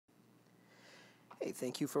Hey,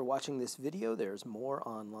 thank you for watching this video. There's more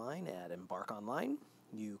online at Embark Online.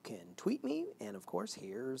 You can tweet me, and of course,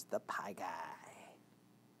 here's the Pie Guy.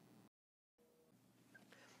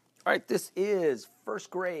 All right, this is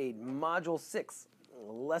first grade, Module 6,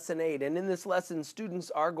 Lesson 8. And in this lesson,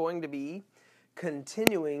 students are going to be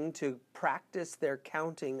continuing to practice their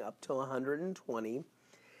counting up to 120.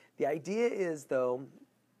 The idea is, though,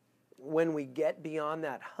 when we get beyond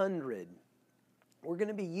that 100, we're going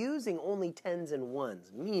to be using only tens and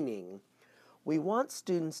ones, meaning we want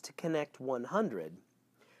students to connect 100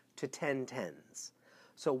 to 10 tens.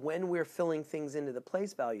 So when we're filling things into the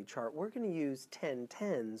place value chart, we're going to use 10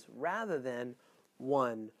 tens rather than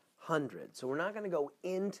 100. So we're not going to go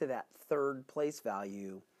into that third place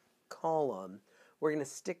value column. We're going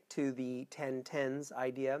to stick to the 10 tens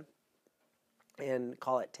idea and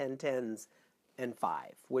call it 10 tens and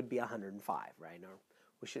 5 would be 105, right? Or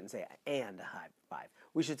we shouldn't say and 5.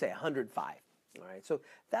 We should say 105. All right, so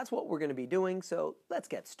that's what we're going to be doing, so let's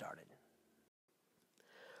get started.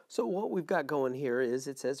 So what we've got going here is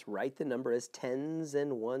it says write the number as tens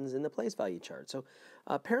and ones in the place value chart. So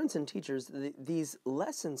parents and teachers, these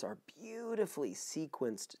lessons are beautifully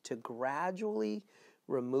sequenced to gradually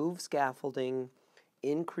remove scaffolding,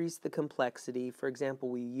 increase the complexity. For example,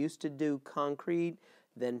 we used to do concrete,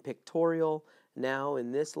 then pictorial. Now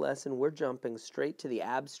in this lesson, we're jumping straight to the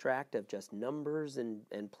abstract of just numbers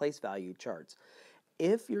and place value charts.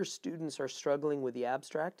 If your students are struggling with the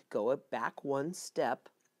abstract, go back one step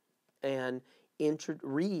and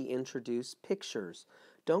reintroduce pictures.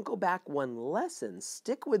 Don't go back one lesson.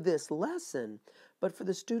 Stick with this lesson. But for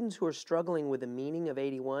the students who are struggling with the meaning of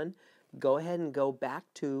 81, go ahead and go back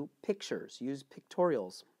to pictures. Use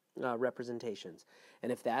pictorials representations. And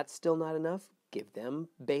if that's still not enough, give them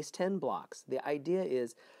base 10 blocks. The idea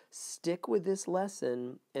is stick with this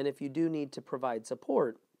lesson, and if you do need to provide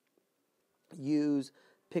support, use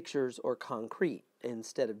pictures or concrete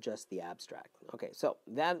instead of just the abstract. Okay, so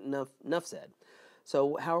that enough said.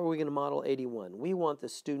 So how are we going to model 81? We want the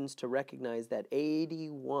students to recognize that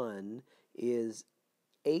 81 is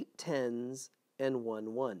 8 tens and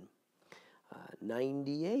 1 1.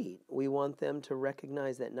 98, we want them to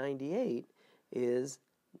recognize that 98 is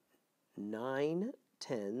 9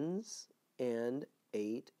 tens and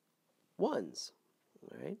 8 ones.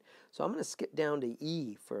 All right. So I'm going to skip down to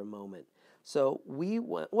E for a moment. So we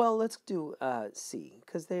want, well, let's do C,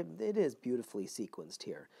 because it is beautifully sequenced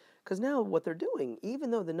here. Because now what they're doing, even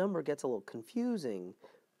though the number gets a little confusing,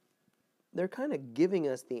 they're kind of giving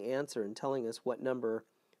us the answer and telling us what number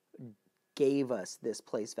gave us this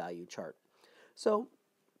place value chart. So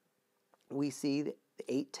we see the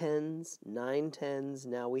 8 tens, 9 tens,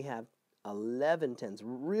 now we have 11 tens.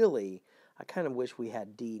 Really, I kind of wish we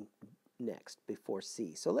had D next before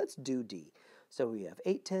C. So let's do D. So we have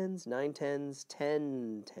 8 tens, 9 tens,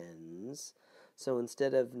 10 tens. So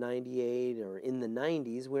instead of 98 or in the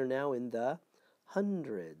 90s, we're now in the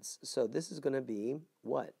hundreds. So this is going to be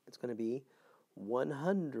what? It's going to be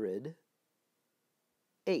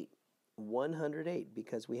 108. 108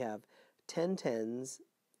 because we have 10 tens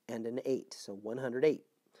and an 8. So 108.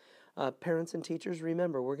 Parents and teachers,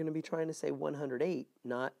 remember, we're going to be trying to say 108,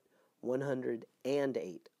 not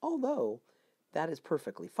 108, although that is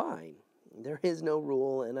perfectly fine. There is no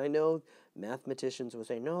rule, and I know mathematicians will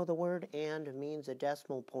say, no, the word and means a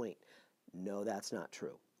decimal point. No, that's not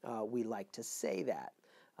true. We like to say that,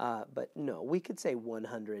 but no, we could say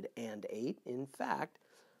 108. In fact,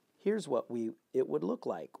 here's what it would look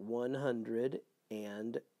like,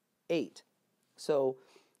 108. So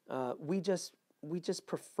we just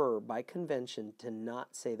prefer, by convention, to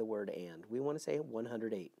not say the word and. We want to say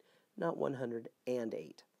 108, not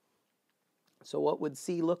 108. So what would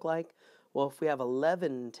C look like? Well, if we have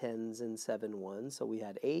 11 tens and 7 ones, so we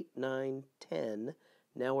had 8, 9, 10.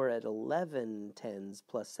 Now we're at 11 tens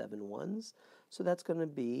plus 7 ones. So that's going to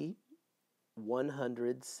be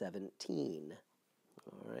 117.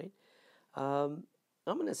 All right. I'm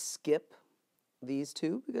going to skip these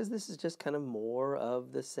two because this is just kind of more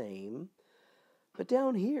of the same. But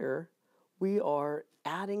down here, we are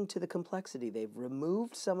adding to the complexity. They've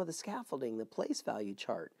removed some of the scaffolding, the place value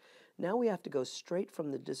chart. Now we have to go straight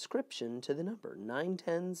from the description to the number. 9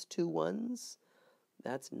 tens, 2 ones,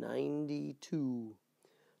 that's 92.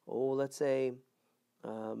 Oh, let's say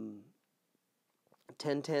 10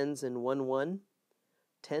 tens and 1 1.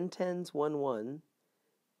 10 tens, 1 1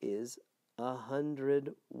 is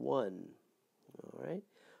 101. All right.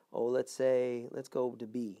 Oh, let's go to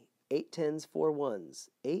B. 8 tens, 4 ones.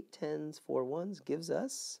 8 tens, 4 ones gives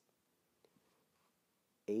us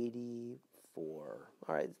 84.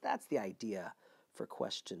 All right, that's the idea for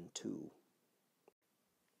question 2.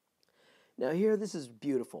 Now here, this is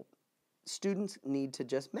beautiful. Students need to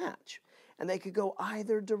just match. And they could go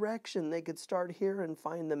either direction. They could start here and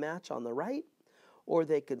find the match on the right, or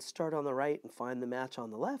they could start on the right and find the match on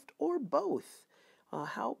the left, or both.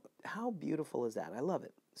 How beautiful is that? I love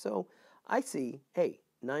it. So I see, hey,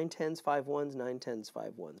 9 10s, 5 1s, 9 10s,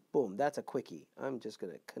 5 1s. Boom, that's a quickie. I'm just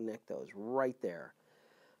going to connect those right there.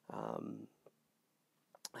 How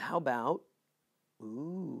about,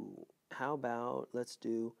 let's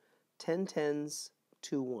do 10 10s,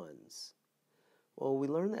 2 1s. Well, we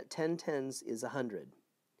learned that 10 10s is 100.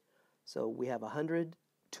 So we have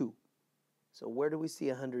 102. So where do we see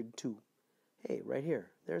 102? Hey, right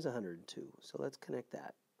here. There's 102. So let's connect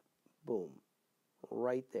that. Boom.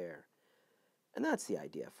 Right there. And that's the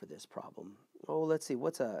idea for this problem. Oh, let's see.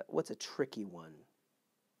 What's a tricky one?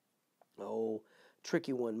 Oh,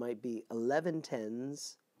 tricky one might be 11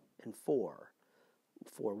 10s and 4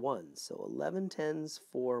 1s. So 11 10s,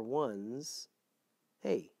 4 1s.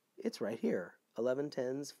 Hey, it's right here. 11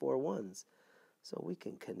 10s, 4 1s. So we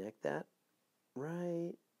can connect that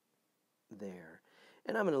right there.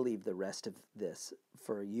 And I'm going to leave the rest of this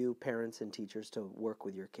for you parents and teachers to work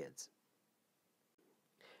with your kids.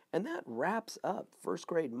 And that wraps up first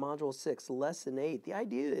grade Module 6, Lesson 8. The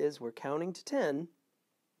idea is we're counting to 10,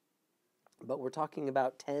 but we're talking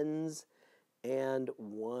about 10s and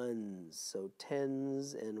 1s. So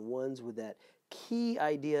 10s and 1s with that key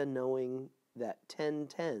idea knowing that 10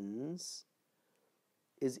 10s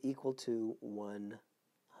is equal to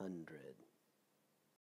 100.